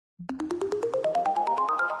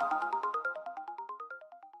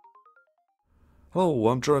Hello,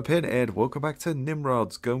 I'm Jordan and welcome back to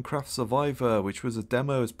Nimrods GunCraft Survivor, which was a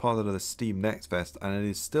demo as part of the Steam Next Fest, and it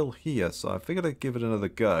is still here, so I figured I'd give it another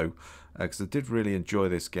go, because I did really enjoy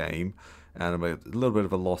this game, and I'm a little bit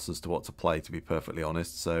of a loss as to what to play, to be perfectly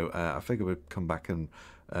honest, so I figured we'd come back and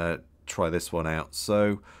try this one out.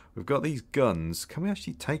 So, we've got these guns. Can we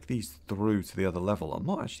actually take these through to the other level? I'm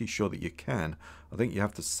not actually sure that you can. I think you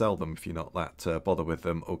have to sell them if you're not that bothered with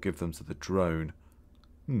them, or give them to the drone.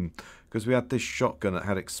 Because we had this shotgun that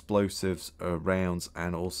had explosives, rounds,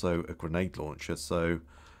 and also a grenade launcher, so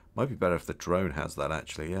might be better if the drone has that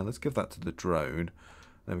actually. Yeah, let's give that to the drone.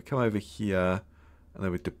 Then we come over here, and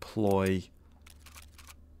then we deploy,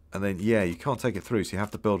 and then yeah, you can't take it through, so you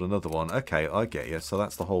have to build another one. Okay, I get you. So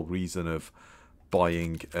that's the whole reason of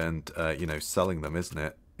buying and you know, selling them, isn't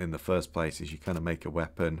it? In the first place, is you kind of make a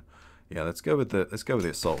weapon. Yeah, let's go with the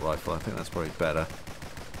assault rifle. I think that's probably better.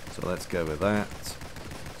 So let's go with that.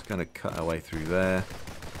 Going to cut our way through there,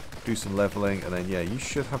 do some leveling, and then yeah, you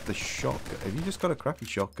should have the shotgun. Have you just got a crappy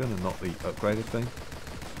shotgun and not the upgraded thing?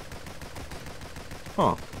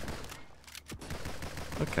 Huh.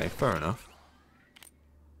 Okay, fair enough.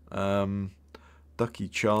 Ducky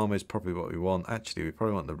Charm is probably what we want. Actually, we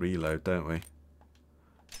probably want the reload, don't we?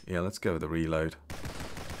 Yeah, let's go with the reload.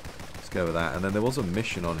 Let's go with that. And then there was a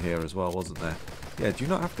mission on here as well, wasn't there? Yeah, do you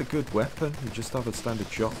not have the good weapon? You just have a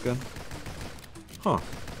standard shotgun? Huh.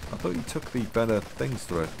 I thought you took the better things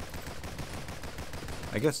through.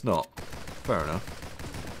 I guess not. Fair enough.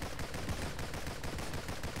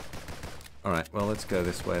 Alright, well, let's go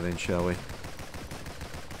this way then, shall we?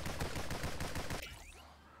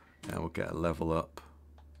 And we'll get a level up.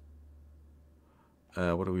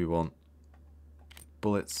 What do we want?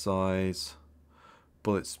 Bullet size.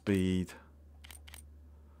 Bullet speed.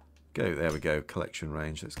 Go, there we go. Collection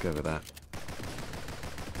range. Let's go with that.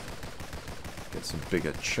 Get some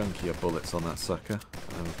bigger, chunkier bullets on that sucker.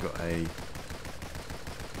 And we've got a...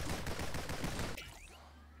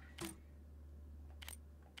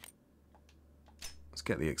 Let's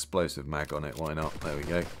get the explosive mag on it, why not? There we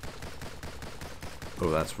go. Oh,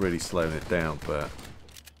 that's really slowing it down, but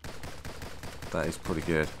that is pretty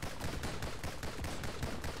good.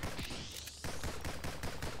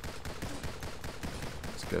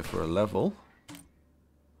 Let's go for a level.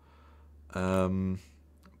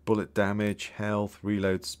 Bullet damage, health,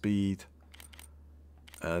 reload speed.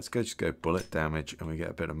 Let's just go bullet damage, and we get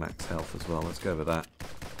a bit of max health as well. Let's go with that.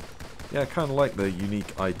 Yeah, I kind of like the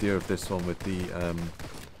unique idea of this one with the,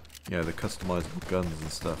 you know, the customizable guns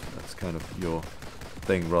and stuff. That's kind of your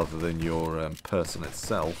thing rather than your person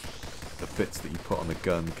itself. The bits that you put on the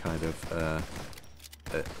gun kind of,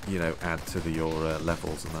 you know, add to your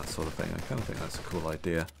levels and that sort of thing. I kind of think that's a cool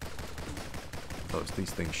idea. Oh, it's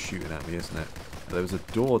these things shooting at me, isn't it? There was a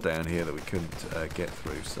door down here that we couldn't get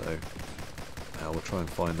through, so we'll try and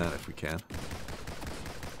find that if we can.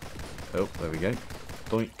 Oh, there we go.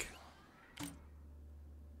 Doink.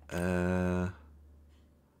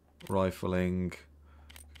 Rifling.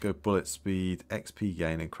 Go bullet speed, XP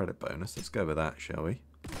gain, and credit bonus. Let's go with that, shall we?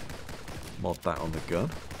 Mod that on the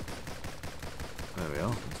gun. There we are.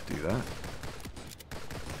 Let's do that.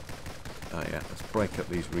 Oh yeah, let's break up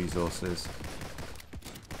these resources.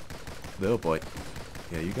 Oh boy.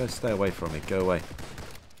 Yeah, you guys stay away from me. Go away.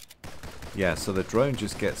 Yeah, so the drone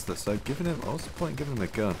just gets the... So giving him... What's the point in giving him a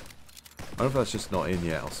gun? I don't know if that's just not in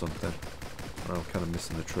yet or something. Or I'm kind of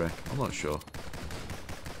missing the trick. I'm not sure.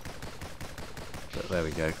 But there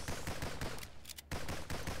we go.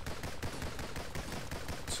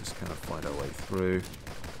 Let's just kind of find our way through.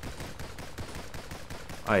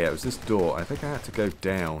 Oh yeah, it was this door. I think I had to go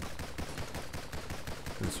down.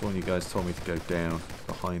 This one you guys told me to go down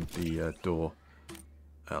behind the door.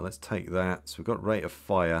 Let's take that. So we've got rate of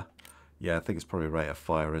fire. Yeah, I think it's probably rate of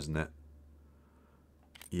fire, isn't it?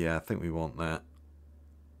 Yeah, I think we want that.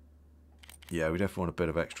 Yeah, we definitely want a bit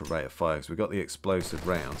of extra rate of fire because we've got the explosive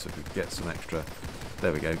rounds. So if we could get some extra,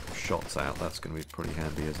 there we go, shots out, that's going to be pretty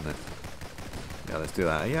handy, isn't it? Yeah, let's do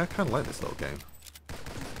that. Yeah, I kind of like this little game.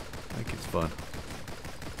 I think it's fun.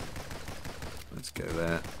 Let's go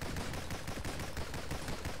there.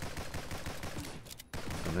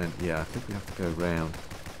 And then, yeah, I think we have to go round.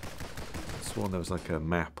 I swore there was like a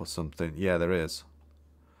map or something. Yeah, there is.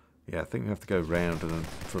 Yeah, I think we have to go round and then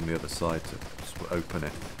from the other side to just open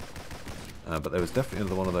it. But there was definitely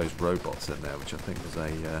another one of those robots in there, which I think was a...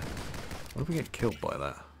 what if we get killed by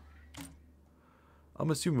that?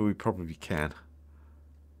 I'm assuming we probably can.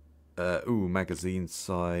 Ooh, magazine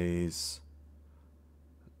size.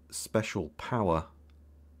 Special power.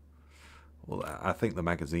 Well, I think the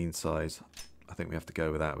magazine size... I think we have to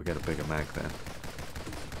go with that. We get a bigger mag then.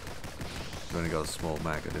 We've only got a small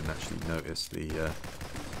mag. I didn't actually notice the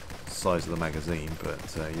size of the magazine, but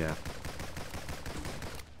yeah.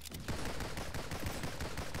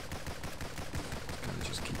 Kind of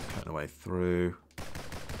just keep cutting away through.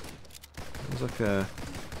 It was like a...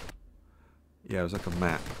 Yeah, it was like a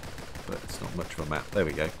map, but it's not much of a map. There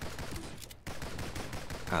we go.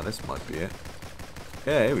 Ah, this might be it.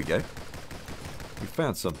 Yeah, here we go. We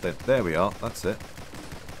found something. There we are. That's it.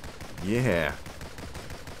 Yeah.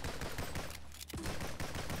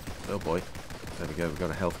 Oh boy. There we go. We've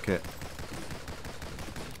got a health kit.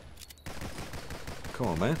 Come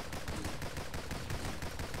on, man.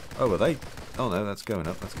 Oh, are they? Oh no, that's going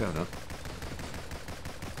up. That's going up.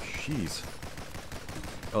 Jeez.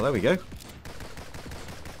 Oh, there we go.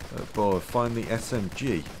 Oh boy, find the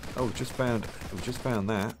SMG. Oh, we just found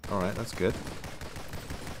that. Alright, that's good.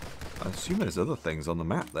 I assume there's other things on the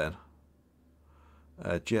map then.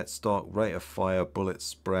 Jet stock, rate of fire, bullet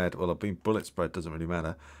spread. Well, bullet spread doesn't really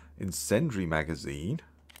matter. Incendiary magazine.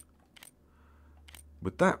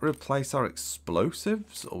 Would that replace our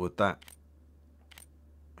explosives? Or would that...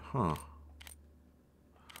 Huh.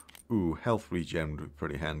 Ooh, health regen would be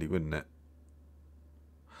pretty handy, wouldn't it?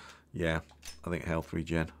 Yeah, I think health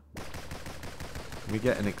regen. Can we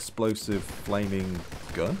get an explosive flaming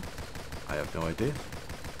gun? I have no idea.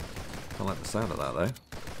 I like the sound of that though.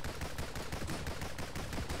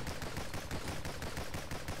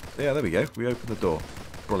 Yeah, there we go. We opened the door.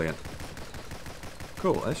 Brilliant.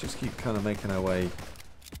 Cool. Let's just keep kind of making our way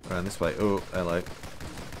around this way. Oh, hello.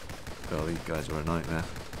 Oh, these guys are a nightmare.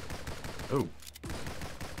 Oh.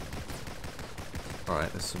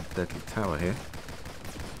 Alright, there's some deadly tower here.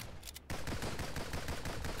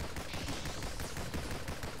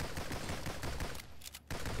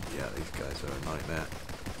 Yeah, these guys are a nightmare.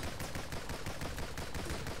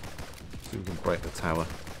 See if we can break the tower.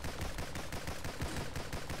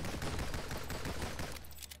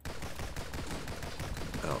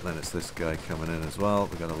 Oh, then it's this guy coming in as well.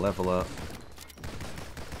 We're going to level up.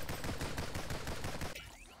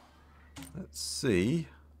 Let's see.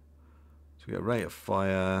 So we get rate of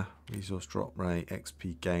fire, resource drop rate,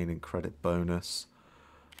 XP gain and credit bonus.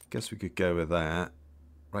 Guess we could go with that.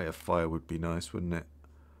 Rate of fire would be nice, wouldn't it?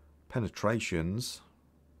 Penetrations.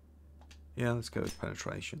 Yeah, let's go with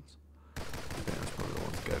penetrations. I think that's probably the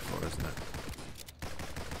one to go for, isn't it?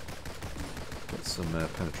 Get some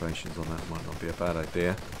penetrations on that, might not be a bad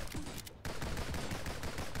idea.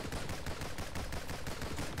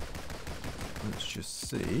 Let's just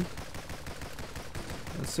see.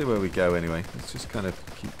 Let's see where we go anyway. Let's just kind of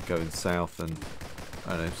keep going south and,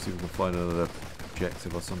 I don't know, see if we can find another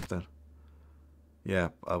objective or something. Yeah,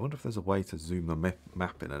 I wonder if there's a way to zoom the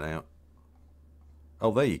map in and out.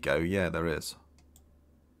 Oh, there you go. Yeah, there is.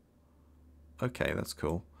 Okay, that's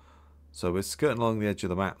cool. So we're skirting along the edge of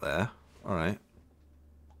the map there. Alright.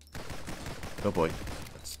 Oh boy.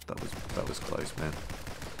 That was close, man.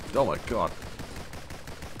 Oh my god.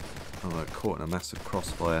 Oh, I'm caught in a massive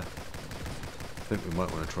crossfire. I think we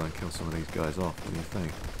might want to try and kill some of these guys off. What do you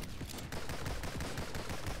think?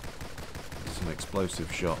 Some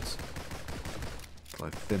explosive shots. I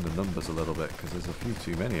thin the numbers a little bit because there's a few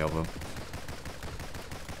too many of them.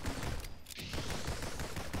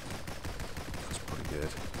 That's pretty good.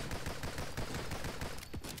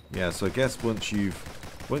 Yeah, so I guess once you've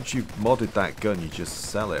modded that gun, you just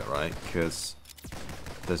sell it, right? Because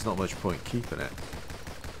there's not much point keeping it.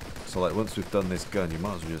 So like once we've done this gun, you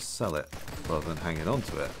might as well just sell it rather than hanging on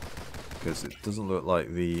to it, because it doesn't look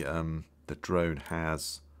like the drone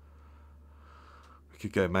has.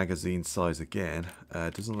 Could go magazine size again.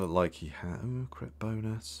 It doesn't look like he has. Oh, crit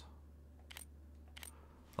bonus.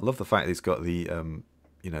 I love the fact he's got the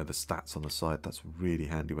you know, the stats on the side. That's really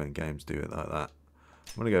handy when games do it like that.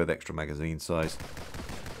 I'm gonna go with extra magazine size.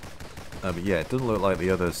 But yeah, it doesn't look like the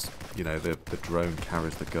others. You know, the drone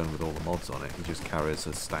carries the gun with all the mods on it. He just carries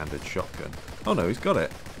a standard shotgun. Oh no, he's got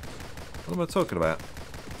it. What am I talking about?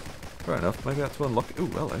 Fair enough. Maybe I have to unlock it. Ooh,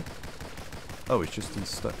 hello. Oh, he's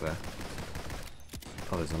stuck there.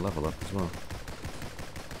 Oh, there's a level up as well.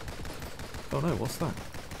 Oh no, what's that?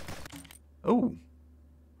 Oh!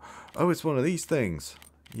 Oh, it's one of these things.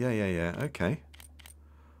 Yeah, okay.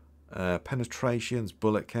 Penetrations,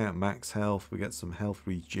 bullet count, max health. We get some health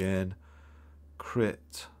regen.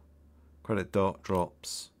 Crit. Credit dot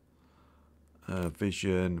drops.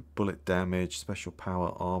 Vision, bullet damage, special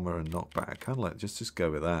power, armor, and knockback. I kind of like, just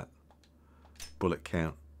go with that. Bullet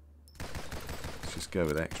count. Let's just go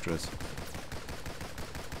with extras.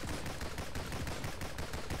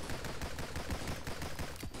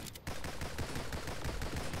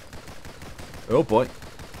 Oh boy.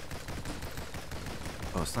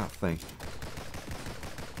 Oh, it's that thing.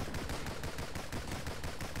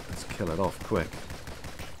 Let's kill it off quick.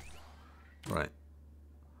 Right.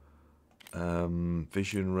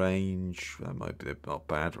 Vision range. That might be not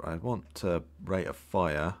bad. I want rate of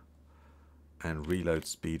fire. And reload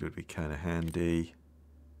speed would be kind of handy.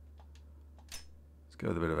 Let's go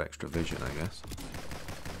with a bit of extra vision, I guess.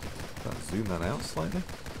 Zoom that out slightly.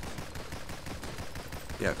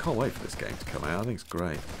 Yeah, I can't wait for this game to come out. I think it's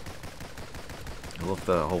great. I love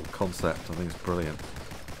the whole concept. I think it's brilliant.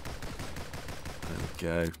 There we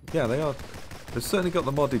go. Yeah, they are. They've certainly got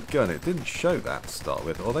the modded gun. It didn't show that to start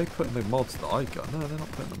with. Or are they putting the mods that I got? No, they're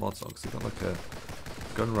not putting the mods on because they've got like a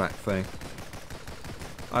gun rack thing.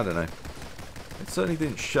 I don't know. It certainly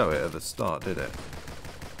didn't show it at the start, did it?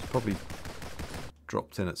 It's probably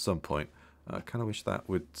dropped in at some point. I kind of wish that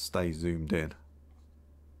would stay zoomed in.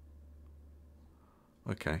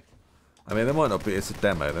 Okay. I mean, there might not be, it's a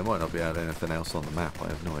demo, there might not be anything else on the map, I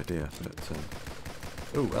have no idea. But,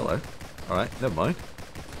 oh, hello. Alright, never mind.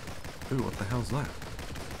 Ooh, what the hell's that?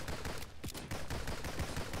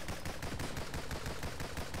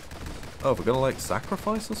 Oh, we're gonna, like,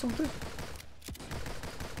 sacrifice or something?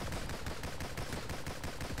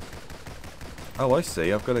 Oh, I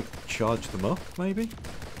see. I've got to charge them up, maybe?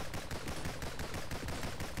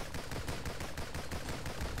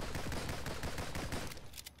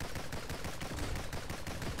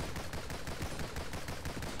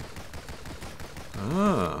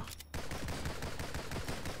 Ah.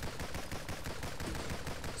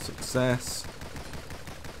 Success.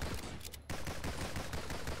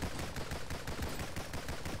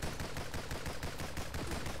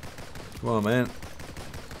 Come on, man.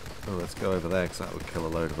 Oh, let's go over there because that would kill a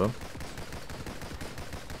load of them.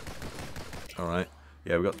 Alright.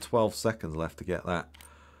 Yeah, we've got 12 seconds left to get that.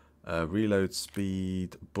 Reload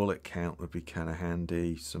speed, bullet count would be kind of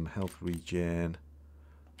handy. Some health regen.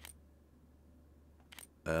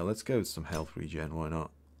 Let's go with some health regen, why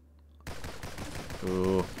not?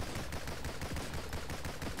 Oh.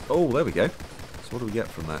 Oh, there we go. So what do we get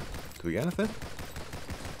from that? Do we get anything?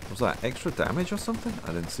 Was that extra damage or something?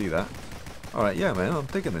 I didn't see that. Alright, yeah, man, I'm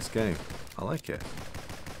digging this game. I like it.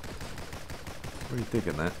 Really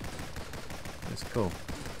digging that. It's cool.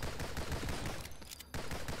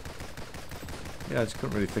 Yeah, I just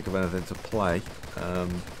couldn't really think of anything to play.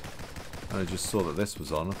 I just saw that this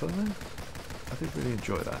was on. I thought, I did really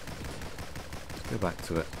enjoy that. Let's go back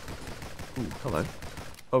to it. Ooh, hello.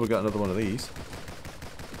 Oh, we got another one of these.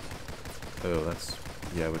 Oh, that's...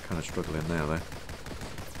 Yeah, we're kind of struggling now, though.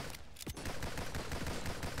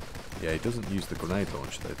 Yeah, he doesn't use the grenade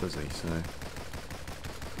launch though, does he? So,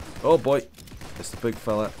 oh boy, it's the big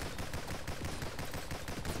fella.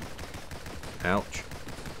 Ouch.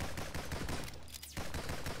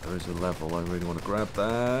 There is a level. I really want to grab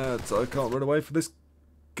that. I can't run away from this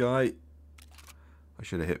guy. I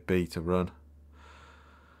should have hit B to run.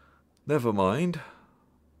 Never mind.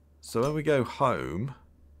 So when we go home,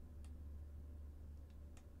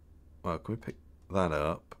 well, can we pick that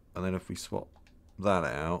up? And then if we swap that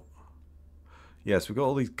out. Yes, we've got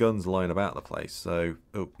all these guns lying about the place, so...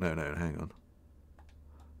 Oh, no, hang on.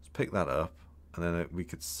 Let's pick that up, and then we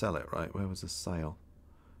could sell it, right? Where was the sale?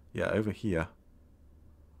 Yeah, over here.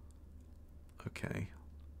 Okay.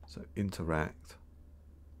 So, interact.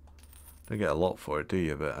 Don't get a lot for it, do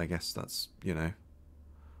you? But I guess that's, you know...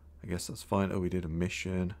 I guess that's fine. Oh, we did a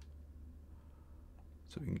mission.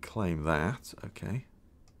 So we can claim that. Okay.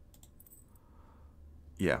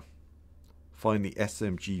 Yeah. Find the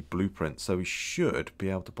SMG blueprint. So we should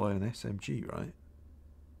be able to buy an SMG, right?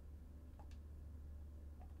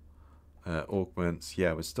 Augments.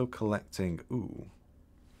 Yeah, we're still collecting. Ooh.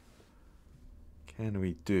 Can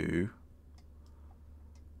we do...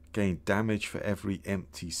 Gain damage for every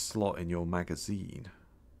empty slot in your magazine.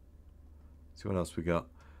 See what else we got.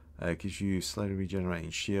 Gives you slowly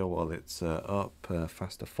regenerating shield while it's up.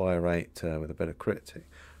 Faster fire rate with a better crit.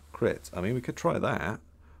 I mean, we could try that.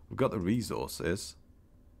 We've got the resources.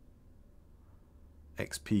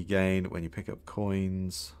 XP gain when you pick up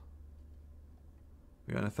coins.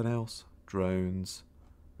 We got anything else? Drones.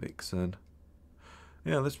 Vixen.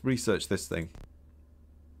 Yeah, let's research this thing.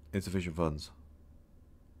 Insufficient funds.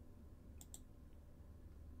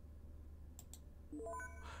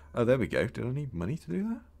 Oh, there we go. Did I need money to do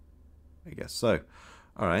that? I guess so.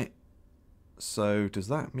 Alright. So, does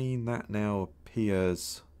that mean that now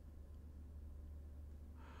appears...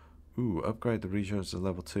 Ooh, upgrade the research to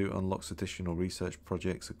level 2. Unlocks additional research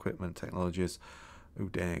projects, equipment, technologies. Ooh,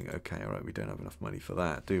 dang. Okay, alright. We don't have enough money for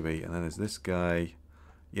that, do we? And then there's this guy.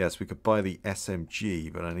 Yes, we could buy the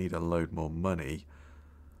SMG, but I need a load more money.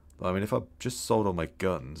 But, I mean, if I just sold all my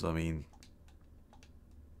guns, I mean...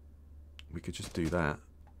 we could just do that.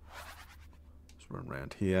 Just run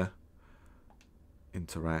around here.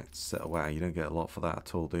 Interact, set. Wow, you don't get a lot for that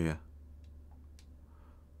at all, do you?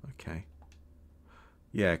 Okay.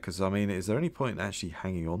 Yeah, because, I mean, is there any point in actually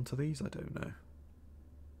hanging on to these? I don't know.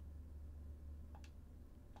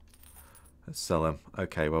 Let's sell them.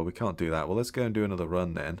 Okay, well, we can't do that. Well, let's go and do another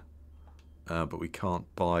run then. But we can't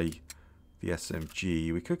buy the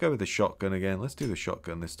SMG. We could go with the shotgun again. Let's do the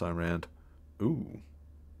shotgun this time round. Ooh.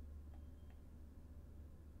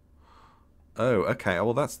 Oh, okay.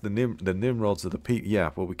 Well, that's the Nimrods of the people. Yeah,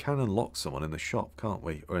 well, we can unlock someone in the shop, can't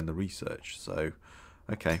we? Or in the research. So,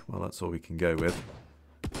 okay. Well, that's all we can go with.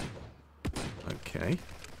 Okay.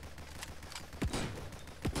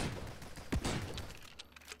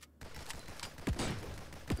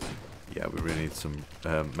 Yeah, we really need some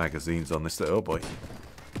magazines on this. Oh, boy.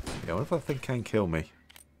 Yeah, I wonder if that thing can kill me.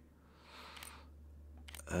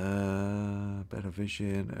 Better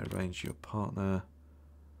vision. Arrange your partner.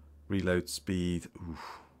 Reload speed.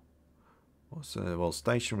 Oof. What's well,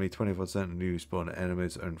 stationary 24% new spawn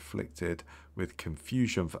enemies are inflicted with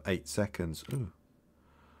confusion for 8 seconds. Ooh.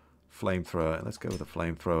 Flamethrower. Let's go with a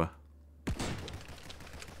flamethrower.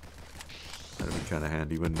 That'd be kind of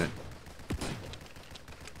handy, wouldn't it?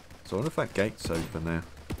 So I wonder if that gate's open now.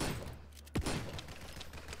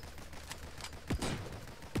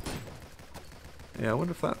 Yeah, I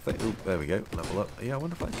wonder if that thing... Oh, there we go. Level up. Yeah, I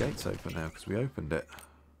wonder if that gate's open now because we opened it.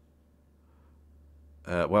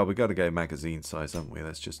 Well, we've got to go magazine size, haven't we?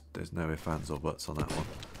 There's no ifs, ands or buts on that one.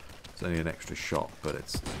 It's only an extra shot, but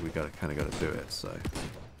we kind of got to do it. So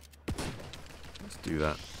let's do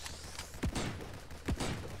that.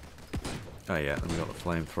 Oh yeah, and we got the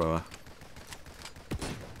flamethrower.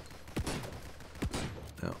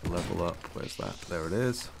 Level up. Where's that? There it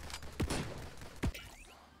is.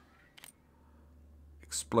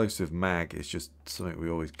 Explosive mag is just something we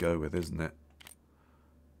always go with, isn't it?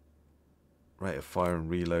 Rate of fire and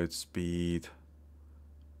reload speed.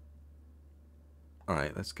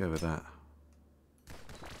 Alright, let's go with that.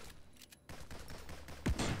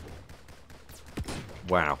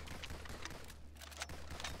 Wow.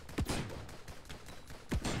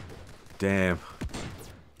 Damn.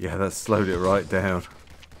 Yeah, that slowed it right down.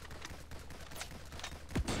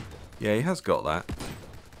 Yeah, he has got that.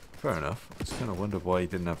 Fair enough. I just kind of wondered why he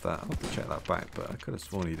didn't have that. I'll have to check that back, but I could have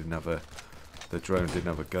sworn he didn't have a... The drone didn't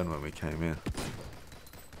have a gun when we came in.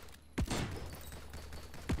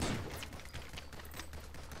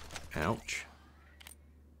 Ouch.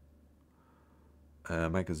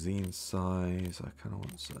 Magazine size. I kind of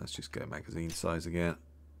want... So let's just go magazine size again.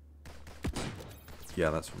 Yeah,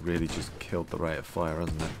 that's really just killed the rate of fire,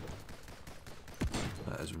 hasn't it?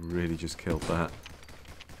 That has really just killed that.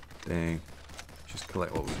 Dang. Just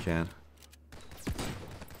collect what we can.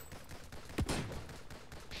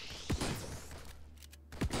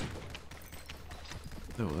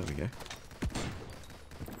 Oh, there we go.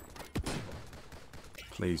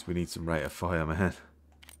 Please, we need some rate of fire, man.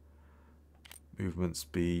 Movement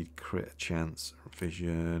speed, crit chance,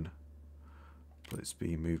 vision, bullet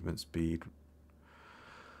speed, movement speed.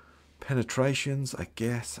 Penetrations, I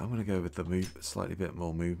guess. I'm going to go with the slightly bit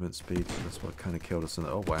more movement speed. That's what kind of killed us.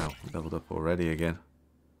 Oh, wow. We leveled up already again.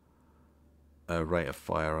 Rate of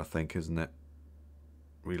fire, I think, isn't it?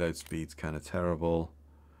 Reload speed's kind of terrible.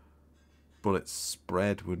 Bullet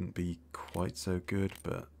spread wouldn't be quite so good,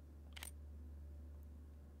 but...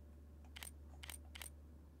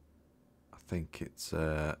 I think it's...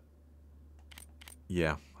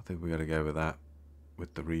 yeah, I think we got to go with that.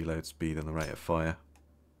 With the reload speed and the rate of fire.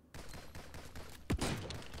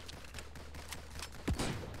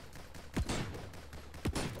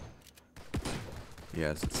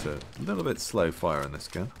 Yes, it's a little bit slow fire in this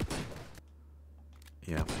gun.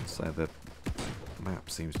 Yeah, so the map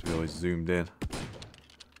seems to be always zoomed in.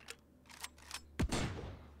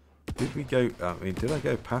 Did we go... I mean, did I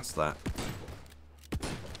go past that?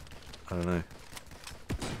 I don't know.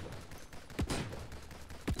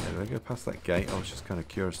 Yeah, did I go past that gate? I was just kind of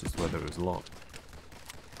curious as to whether it was locked.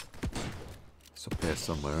 It's up here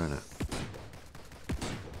somewhere, isn't it?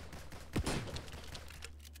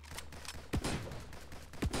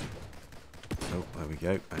 Oh, there we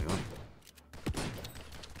go. Hang on.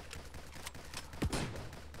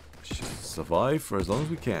 Let's just survive for as long as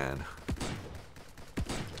we can.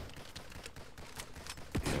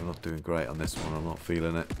 Yeah, I'm not doing great on this one. I'm not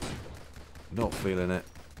feeling it. Not feeling it.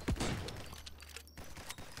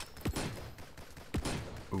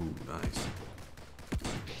 Ooh, nice.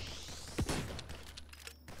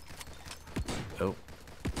 Oh,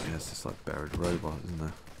 yeah, it's just like buried robot, isn't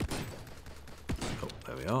there? Oh,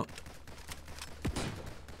 there we are.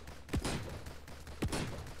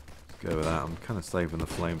 Go with that. I'm kind of saving the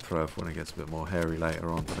flamethrower for when it gets a bit more hairy later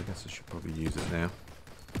on, but I guess I should probably use it now.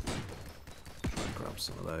 Try and grab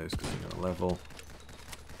some of those because we're going to level.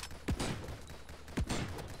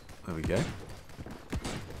 There we go.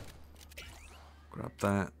 Grab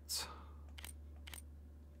that.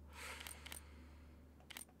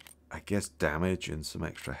 I guess damage and some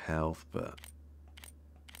extra health, but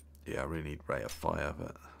yeah, I really need rate of fire,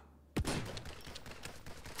 but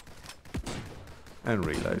and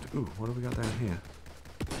reload. Ooh, what have we got down here?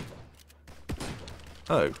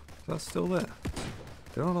 Oh, that's still there.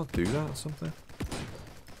 Did I not do that or something?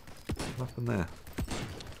 What happened there?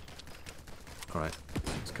 Alright,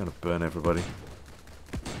 let's kind of burn everybody.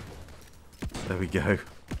 There we go.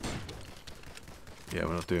 Yeah,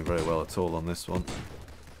 we're not doing very well at all on this one.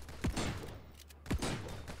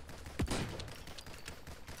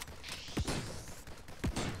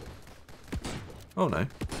 Oh no,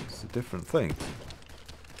 it's a different thing.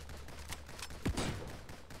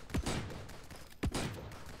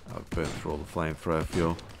 I've burned through all the flamethrower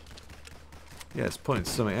fuel. Yeah, it's pointing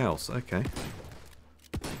to something else. Okay.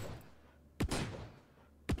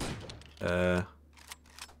 Where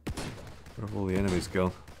have all the enemies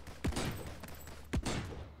gone?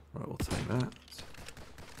 Right, we'll take that.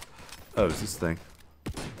 Oh, it's this thing.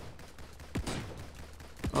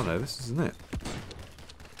 Oh no, this isn't it.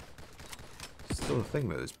 It's still a thing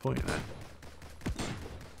that it's pointing at.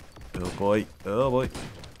 Oh boy, oh boy.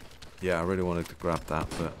 Yeah, I really wanted to grab that,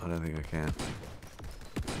 but I don't think I can.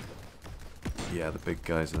 Yeah, the big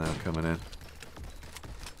guys are now coming in.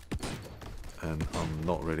 And I'm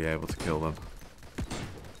not really able to kill them.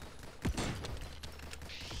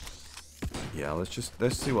 Yeah,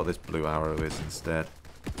 let's see what this blue arrow is instead.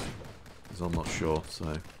 Because I'm not sure, so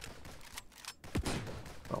that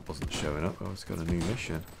wasn't showing up. Oh, it's got a new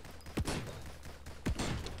mission.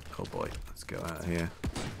 Oh boy, let's go out of here.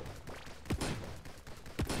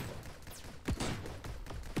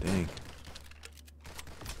 Dang.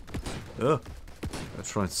 Ugh. I'll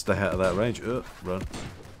try and stay out of that range. Ugh, run.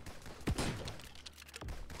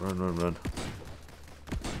 Run, run, run.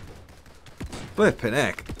 Flipping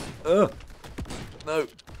heck. Ugh. No.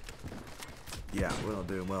 Yeah, we're not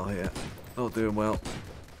doing well here. Not doing well.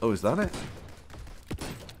 Oh, is that it?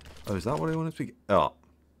 Oh, is that what I wanted to be? Oh,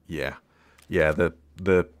 yeah. Yeah, the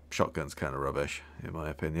shotgun's kind of rubbish, in my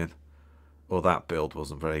opinion. Or that build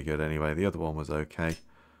wasn't very good anyway. The other one was okay.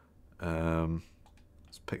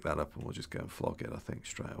 Let's pick that up and we'll just go and flog it, I think,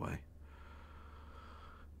 straight away.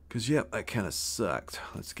 Because, yep, that kind of sucked.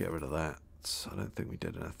 Let's get rid of that. I don't think we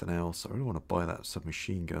did anything else. I really want to buy that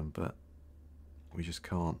submachine gun, but we just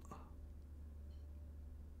can't.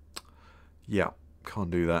 Yeah,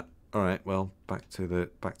 can't do that. Alright, well, back to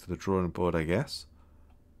the drawing board, I guess.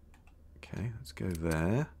 Okay, let's go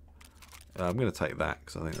there. I'm going to take that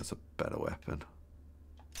because I think that's a better weapon.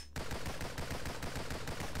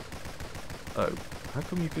 Oh, how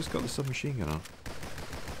come you've just got the submachine gun on?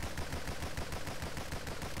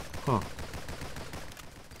 Huh.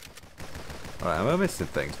 Alright, am I missing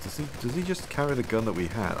things? Does he just carry the gun that we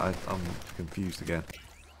had? I'm confused again.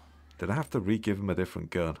 Did I have to re-give him a different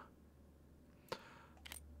gun?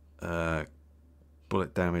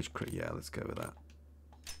 Bullet damage, yeah, let's go with that.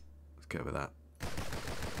 Let's go with that.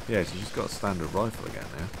 Yeah, so you just got a standard rifle again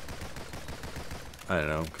now. I don't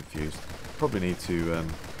know, I'm confused. Probably need to, there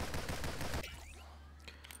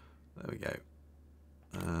we go.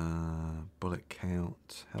 Bullet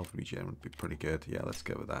count, health regen would be pretty good. Yeah, let's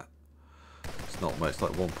go with that. It's not much, it's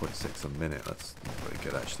like 1.6 a minute. That's not very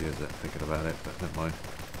good actually, is it? Thinking about it, but never mind.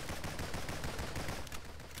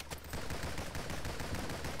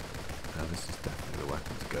 This is definitely the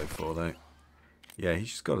weapon to go for though. Yeah,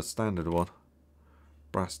 he's just got a standard one.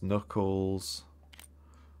 Brass knuckles,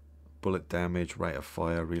 bullet damage, rate of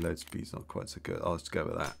fire, reload speed's not quite so good. Oh, let's go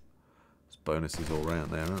with that. There's bonuses all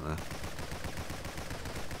around there, aren't there?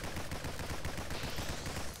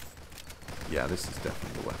 Yeah, this is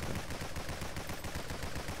definitely the weapon.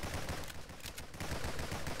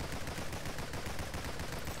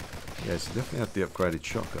 Yeah, so definitely had the upgraded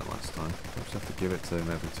shotgun last time. Perhaps have to give it to him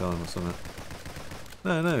every time or something.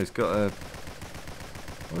 No, he's got a... I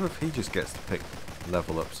wonder if he just gets to pick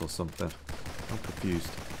level ups or something. I'm confused.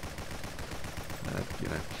 You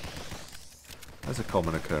know. That's a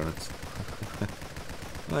common occurrence.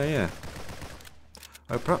 Oh, yeah.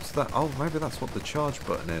 Oh, perhaps that... Oh, maybe that's what the charge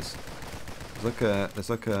button is. There's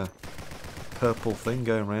like a purple thing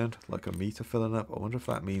going around, like a meter filling up. I wonder if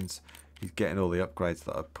that means he's getting all the upgrades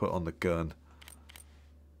that I put on the gun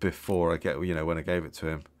before I get, you know, when I gave it to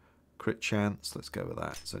him. Crit chance, let's go with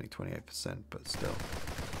that. It's only 28%, but still,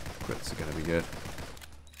 crits are going to be good.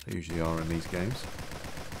 They usually are in these games.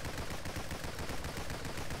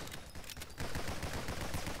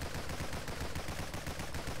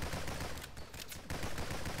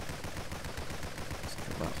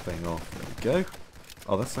 thing off. There we go.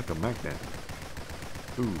 Oh, that's like a magnet.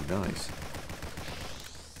 Ooh, nice.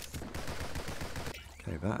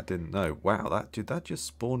 Okay, that I didn't know. Wow, did that just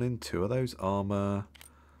spawn in 2 of those? Armor,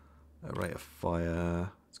 rate of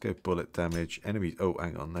fire. Let's go bullet damage. Enemy. Oh,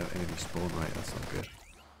 hang on, no enemy spawn rate. That's not good.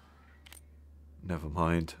 Never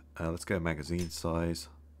mind. Let's go magazine size.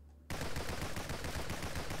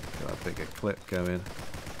 Got a bigger clip going.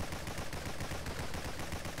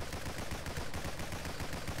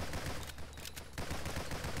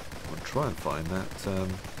 I'll try and find that.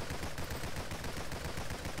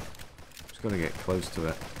 Just got to get close to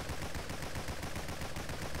it.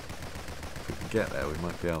 If we can get there, we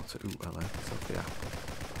might be able to. Ooh, hello. It's off the apple.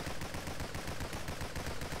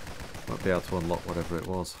 Might be able to unlock whatever it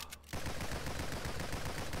was.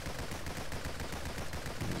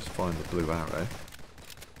 Just find the blue arrow.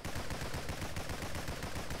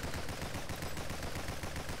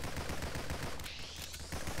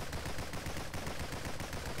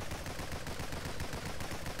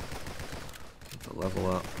 To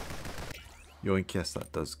level up. Yoink, yes,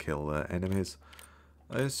 that does kill enemies.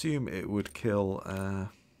 I assume it would kill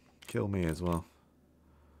me as well.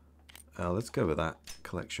 Let's go with that.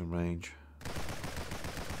 Collection range.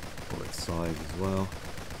 Bullet size as well.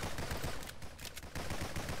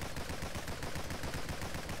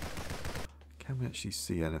 Can we actually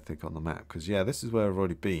see anything on the map? Because, yeah, this is where I've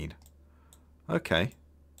already been. Okay.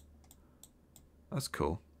 That's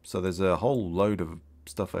cool. So there's a whole load of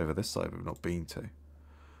stuff over this side we've not been to.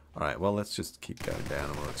 Alright, well, let's just keep going down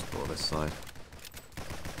and we'll explore this side.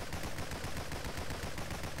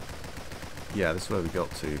 Yeah, this is where we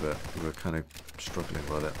got to, but we were kind of struggling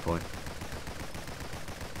by that point.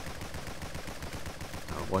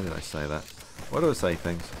 Oh, why did I say that? Why do I say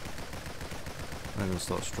things? I'm going to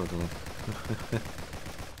start struggling.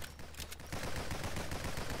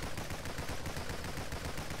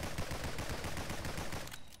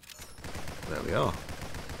 There we are.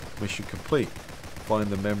 Mission complete. Find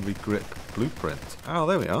the memory grip blueprint. Oh,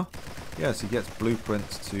 there we are. Yeah, so he gets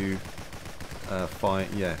blueprints to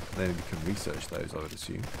find. Yeah, then we can research those, I would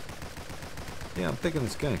assume. Yeah, I'm digging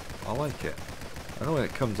this game. I like it. I don't know when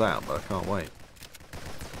it comes out, but I can't wait.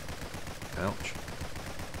 Ouch.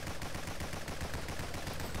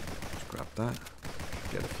 Let's grab that.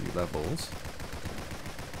 Get a few levels.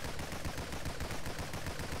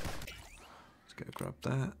 Let's go grab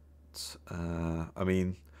that. I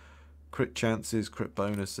mean, crit chances, crit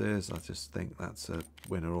bonuses. I just think that's a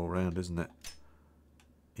winner all round, isn't it?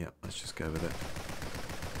 Yep, let's just go with it.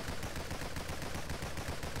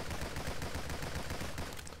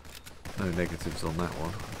 No negatives on that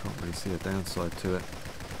one. I can't really see a downside to it.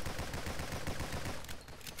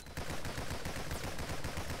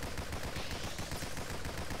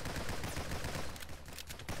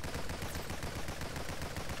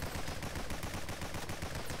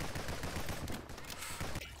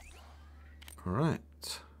 Alright.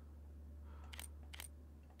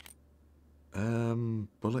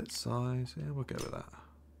 Bullet size. Yeah, we'll go with that.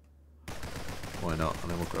 Why not?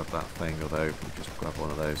 And then we'll grab that thing, although we'll just grab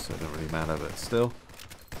one of those, so it doesn't really matter, but still.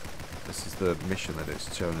 This is the mission that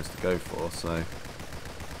it's showing us to go for, so.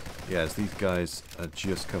 Yeah, as these guys are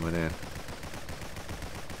just coming in.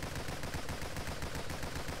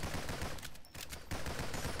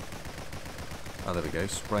 Oh, there we go.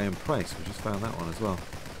 Spray and praise. We just found that one as well.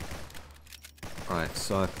 Right,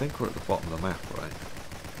 so I think we're at the bottom of the map, right?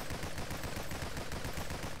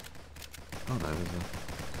 Oh no,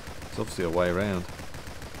 there's obviously a way around.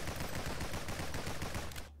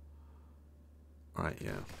 Right,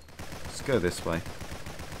 yeah. Let's go this way.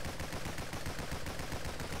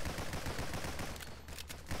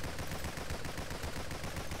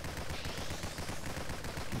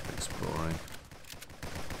 Keep exploring.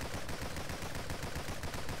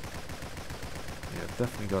 Yeah,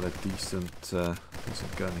 definitely got a decent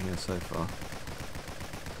gun here so far.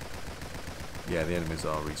 Yeah, the enemies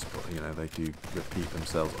are respawn. You know, they do repeat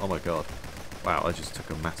themselves. Oh my god! Wow, I just took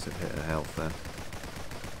a massive hit of health then.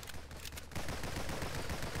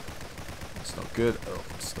 That's not good. Oh,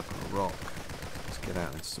 I'm stuck on a rock. Let's get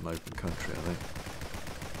out into some open country, I think.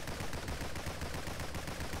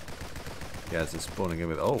 Yeah, as they're spawning in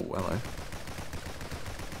with. Oh, hello.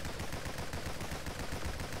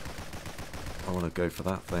 I want to go for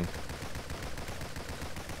that thing.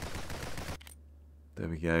 There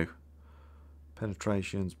we go.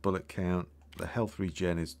 Penetrations, bullet count. The health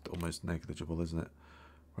regen is almost negligible, isn't it?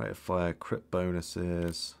 Rate of fire, crit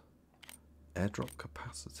bonuses, airdrop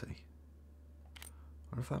capacity.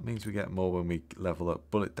 I wonder if that means we get more when we level up.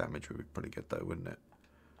 Bullet damage would be pretty good though, wouldn't it?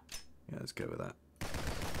 Yeah, let's go with that.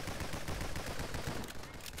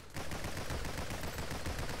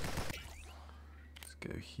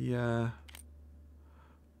 go here.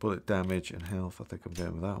 Bullet damage and health, I think I'm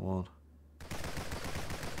going with that one.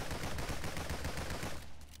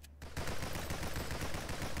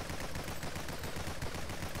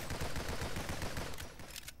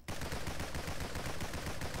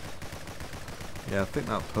 Yeah, I think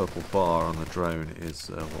that purple bar on the drone is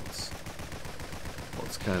what's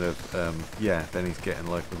kind of, yeah, then he's getting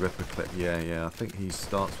like the ripper clip. Yeah, I think he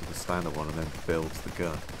starts with the standard one and then builds the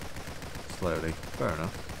gun slowly. Fair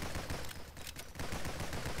enough.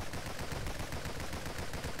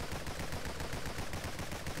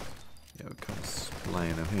 Yeah, we're kind of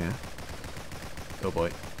splaying him here. Oh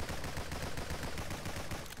boy.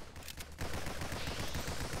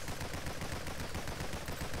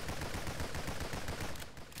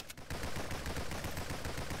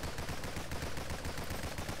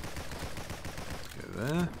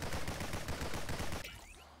 There.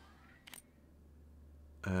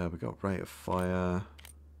 We got rate of fire.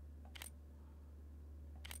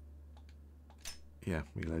 Yeah,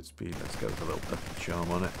 reload speed. Let's go with a little ducky charm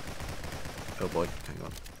on it. Oh boy, hang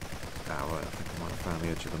on. Ah, right, I think I might have found the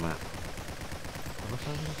edge of the map. Have I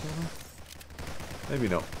found the edge of the map? Maybe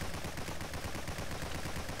not.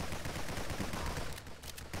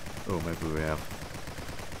 Oh, maybe we have.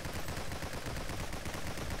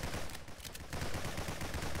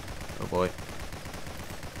 Oh boy.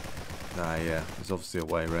 Ah, yeah, there's obviously a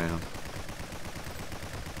way around.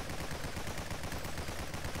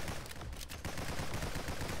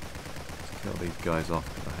 Let's kill these guys off,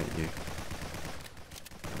 because I hate you.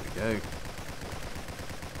 There we go.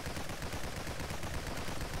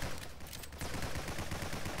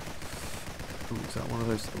 Ooh, is that one of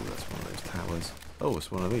those? Oh, that's one of those towers. Oh,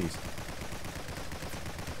 it's one of these.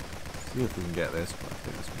 See if we can get this, but I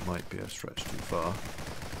think this might be a stretch too far.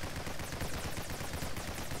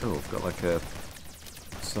 Oh, I've got like a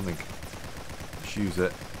something. Let's use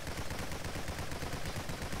it.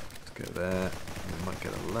 Let's go there. We might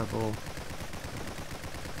get a level.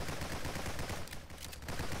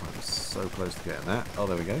 I was so close to getting that. Oh,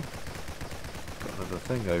 there we go. Got another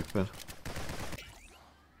thing open.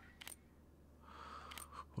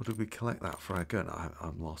 Or did we collect that for our gun?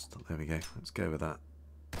 I'm lost. There we go. Let's go with that.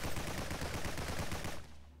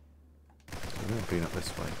 So we haven't been up this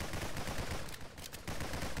way.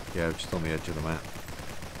 Yeah, we're just on the edge of the map.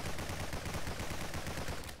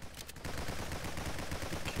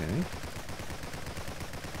 Okay.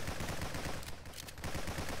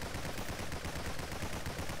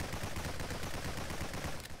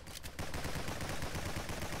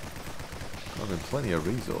 Got in plenty of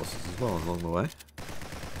resources as well along the way.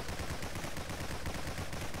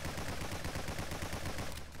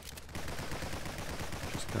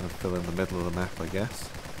 Just kind of fill in the middle of the map, I guess.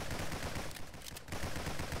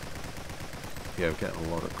 Yeah, we're getting a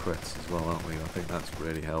lot of crits as well, aren't we? I think that's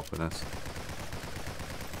really helping us.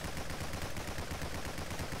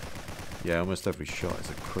 Yeah, almost every shot is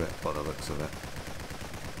a crit by the looks of it.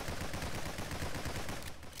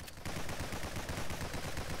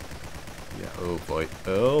 Yeah, oh boy,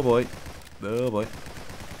 oh boy, oh boy.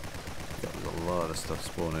 Yeah, there's a lot of stuff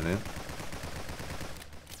spawning in.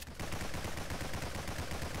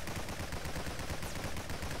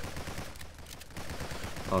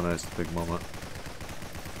 Oh no, it's the big mama.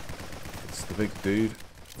 It's the big dude.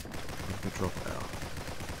 What if we drop it out?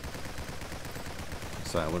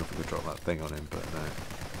 I wonder if we could drop that thing on him, but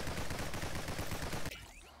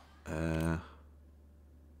no.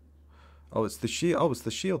 Oh, it's the shield. Oh, it's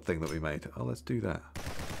the shield thing that we made. Oh, let's do that.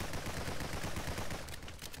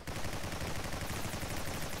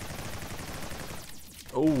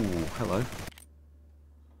 Oh, hello.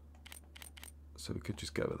 So we could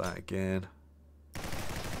just go with that again. Let's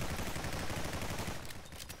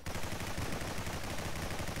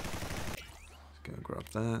go and grab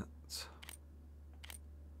that.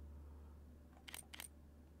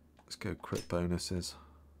 Let's go crit bonuses.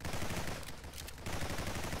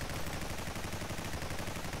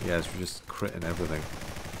 Yeah, it's just critting everything.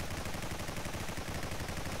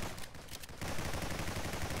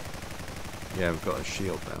 Yeah, we've got a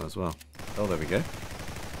shield now as well. Oh, there we go.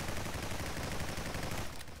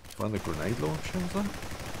 Find the grenade launcher, is that?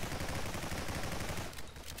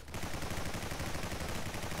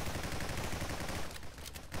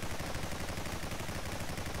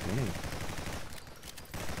 Dang.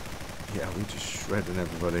 Yeah, we just shredding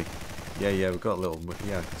everybody. Yeah, we've got a little...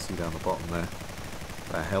 Yeah, I can see down the bottom there.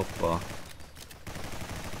 That health bar.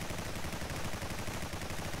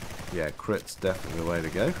 Yeah, crit's definitely the way to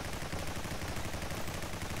go.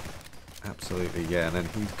 Absolutely, yeah. And then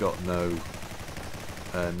he's got no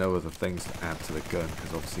other things to add to the gun,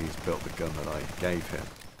 because obviously he's built the gun that I gave him.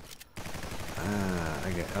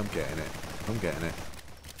 I'm getting it. I'm getting it.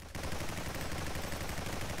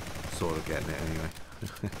 Sort of getting it anyway.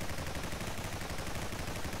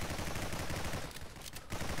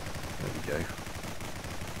 There we go.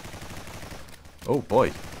 Oh boy.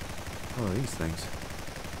 What are these things?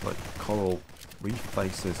 Like coral reef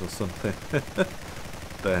faces or something.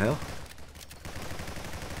 The hell?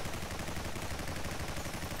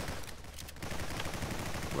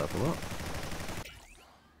 Level up.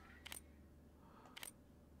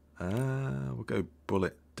 We'll go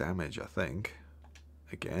bullet damage, I think.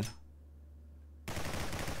 Again.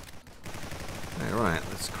 Alright,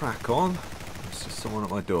 let's crack on. There's just someone at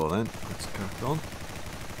my door then. Let's crack on.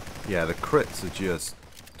 Yeah, the crits are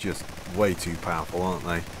just way too powerful, aren't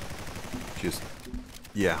they?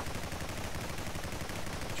 Yeah.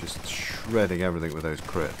 Just shredding everything with those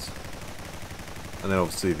crits. And then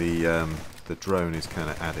obviously the drone is kind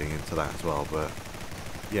of adding into that as well, but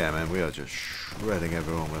yeah, man, we are just shredding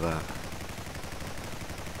everyone with that.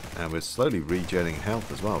 And we're slowly regenerating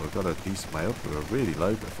health as well. We've got a decent way up. We were really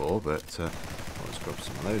low before, but let's grab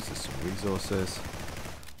some of those. There's some resources.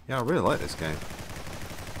 Yeah, I really like this game.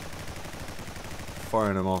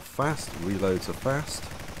 Firing them off fast. Reloads are fast.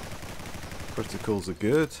 Criticals are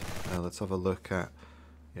good. Let's have a look at...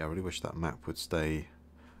 Yeah, I really wish that map would stay...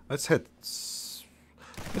 Let's head...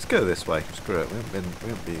 Let's go this way. Screw it. We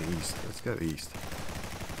haven't been east. Let's go east.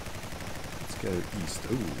 Let's go east.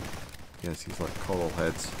 Ooh. Yes, he's like coral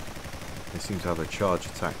heads. They seem to have a charge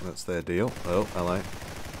attack. That's their deal. Oh, hello.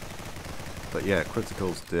 But yeah,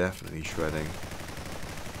 critical's definitely shredding.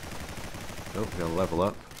 Oh, we're going to level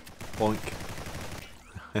up. Boink.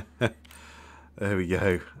 There we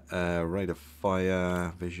go. Rate of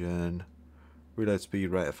fire, vision, reload speed,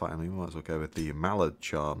 rate of fire. I mean, we might as well go with the mallard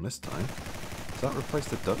charm this time. Does that replace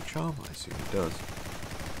the duck charm? I assume it does.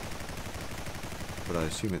 But I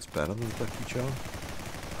assume it's better than the ducky charm?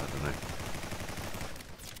 I don't know.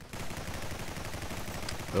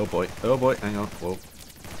 Oh boy, hang on. Whoa.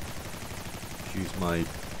 Use my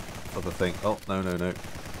other thing. Oh, no. I'm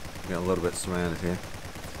getting a little bit surrounded here.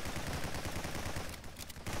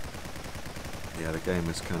 Yeah, the game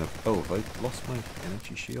is kind of... Oh, have I lost my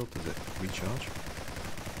energy shield? Does it recharge?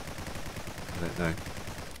 I don't know.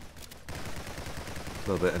 A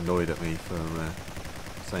little bit annoyed at me for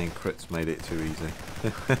saying crits made it too easy.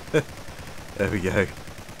 There we go.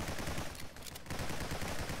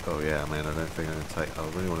 Oh yeah, man, I don't think I'm going to take... I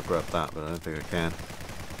really want to grab that, but I don't think I can.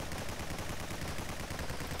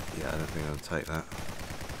 Yeah, I don't think I'm going to take that.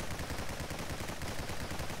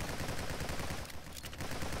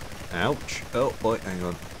 Ouch. Oh boy, hang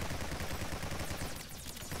on.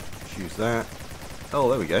 Let's use that. Oh,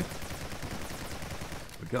 there we go.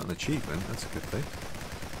 We got an achievement, that's a good thing.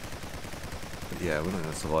 But yeah, we're not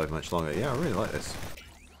going to survive much longer. Yeah, I really like this.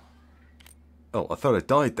 Oh, I thought I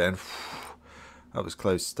died then. That was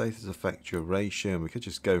close. Status effect duration. We could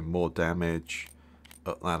just go more damage.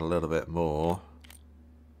 Up that a little bit more.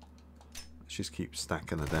 Let's just keep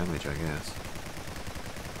stacking the damage, I guess.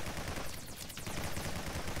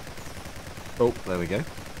 Oh, there we go.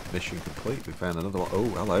 Mission complete. We found another one. Oh,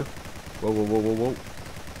 hello. Whoa.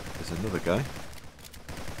 There's another guy.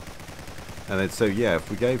 And then, so yeah, if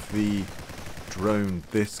we gave the drone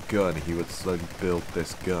this gun, he would slowly build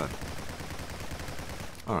this gun.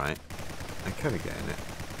 Alright. I'm kind of getting it.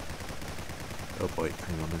 Oh boy,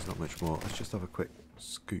 hang on, there's not much more. Let's just have a quick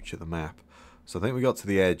scooch at the map. So I think we got to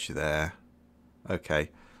the edge there.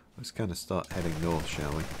 Okay. Let's kind of start heading north,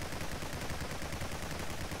 shall we?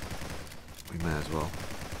 We may as well.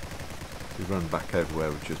 If we run back over where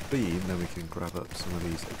we've just been, then we can grab up some of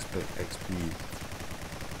these XP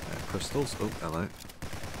crystals. Oh, hello.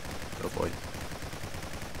 Oh boy.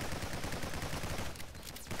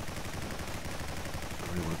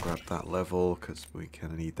 I really want to grab that level because we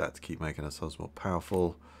kind of need that to keep making ourselves more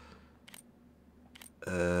powerful.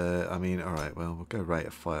 I mean, alright, well, we'll go rate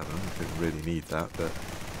of fire. I don't think we really need that, but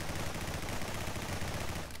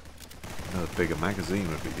another bigger magazine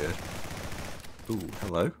would be good. Ooh,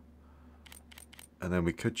 hello. And then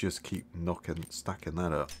we could just keep stacking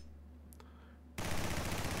that up.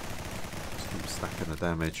 Just keep stacking the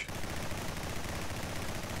damage.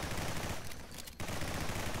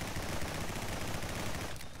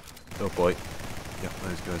 Oh boy. Yep,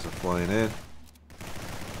 those guys are flying in.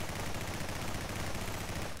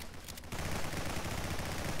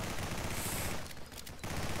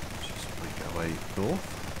 Just make our way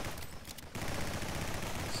north.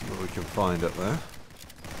 See what we can find up there.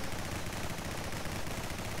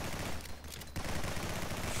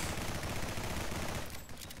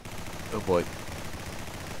 Oh boy.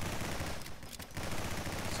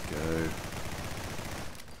 Let's go.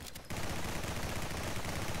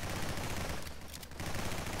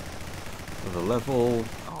 Another level.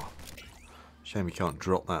 Oh, shame we can't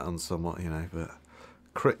drop that on somewhat, you know, but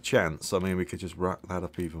crit chance, I mean, we could just rack that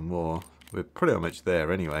up even more. We're pretty much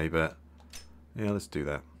there anyway, but yeah, let's do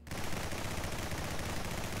that.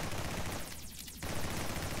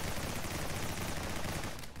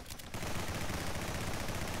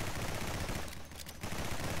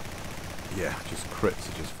 Yeah, just crits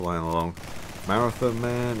are just flying along. Marathon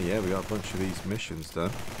Man, yeah, we got a bunch of these missions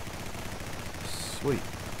done. Sweet.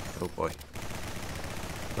 Oh boy.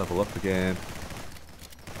 Level up again.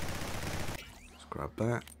 Let's grab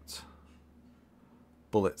that.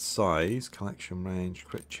 Bullet size, collection range,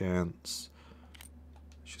 crit chance.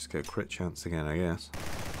 Let's just go crit chance again, I guess.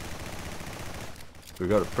 We've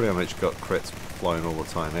got pretty much got crits flying all the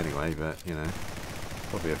time anyway, but you know,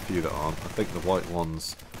 probably a few that aren't. I think the white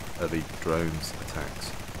ones are the drones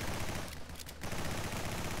attacks.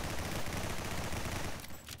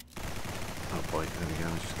 Oh boy, there we go,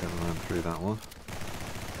 I'm just going around through that one.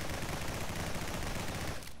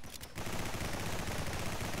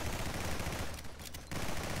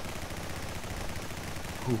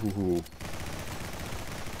 Ooh.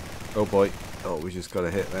 Oh boy, oh we just got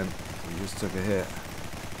a hit then. We just took a hit.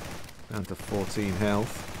 Down to 14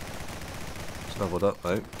 health. It's leveled up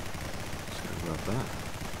though. Just gonna grab that.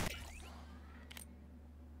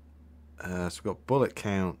 So we've got bullet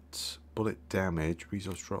count, bullet damage,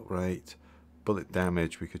 resource drop rate, bullet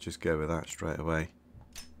damage. We could just go with that straight away.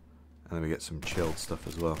 And then we get some chilled stuff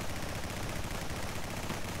as well.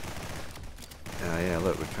 Yeah,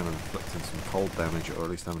 look, we're kind of inflicting some cold damage, or at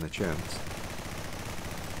least having a chance.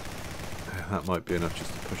 That might be enough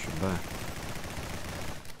just to push them back.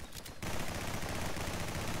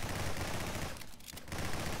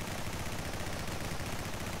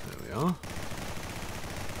 There we are.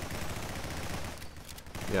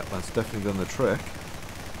 Yep, that's definitely done the trick.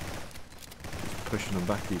 Just pushing them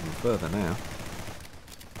back even further now.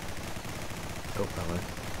 Oh, hello.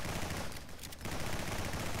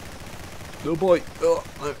 Oh boy! Oh,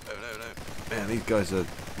 no. Man, these guys are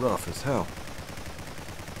rough as hell.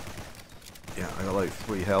 Yeah, I got like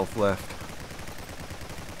 3 health left.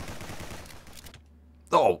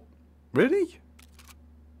 Oh! Really?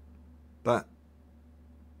 That...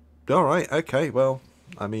 Alright, okay, well,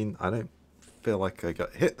 I mean, I don't feel like I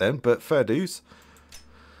got hit then, but fair dues.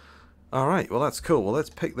 Alright, well that's cool. Well, let's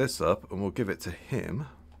pick this up and we'll give it to him.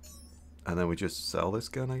 And then we just sell this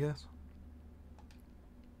gun, I guess.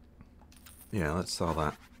 Yeah, let's sell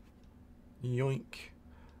that. Yoink.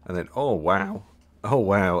 And then, oh wow. Oh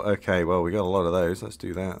wow, okay, well we got a lot of those. Let's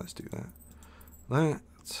do that, let's do that. That.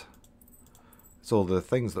 It's all the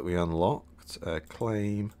things that we unlocked.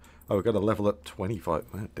 Claim. Oh, we got to level up 25.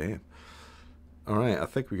 Oh, damn. Alright, I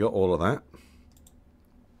think we got all of that.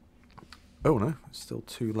 Oh no, still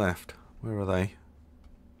 2 left. Where are they?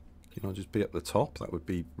 Can you not just be up the top? That would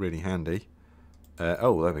be really handy.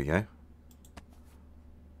 Oh, there we go.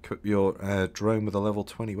 Equip your drone with a level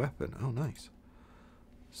 20 weapon. Oh, nice.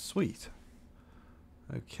 Sweet.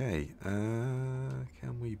 Okay.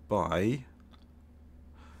 Can we buy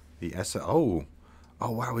the Oh!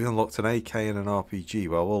 Oh, wow, we unlocked an AK and an RPG.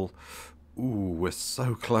 Well, we'll... Ooh, we're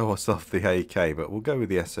so close off the AK, but we'll go with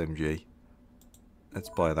the SMG. Let's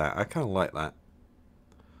buy that. I kind of like that.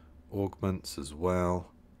 Augments as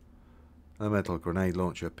well. A metal grenade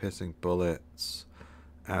launcher, piercing bullets.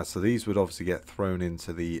 So these would obviously get thrown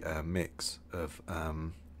into the mix of,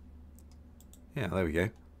 yeah, there we go.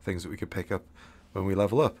 Things that we could pick up when we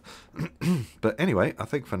level up. But anyway, I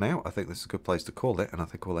think for now, I think this is a good place to call it, and I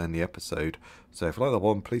think we'll end the episode. So if you like that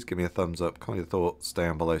one, please give me a thumbs up, comment your thoughts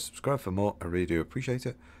down below, subscribe for more. I really do appreciate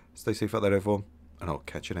it. Stay safe out there, everyone, and I'll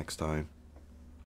catch you next time.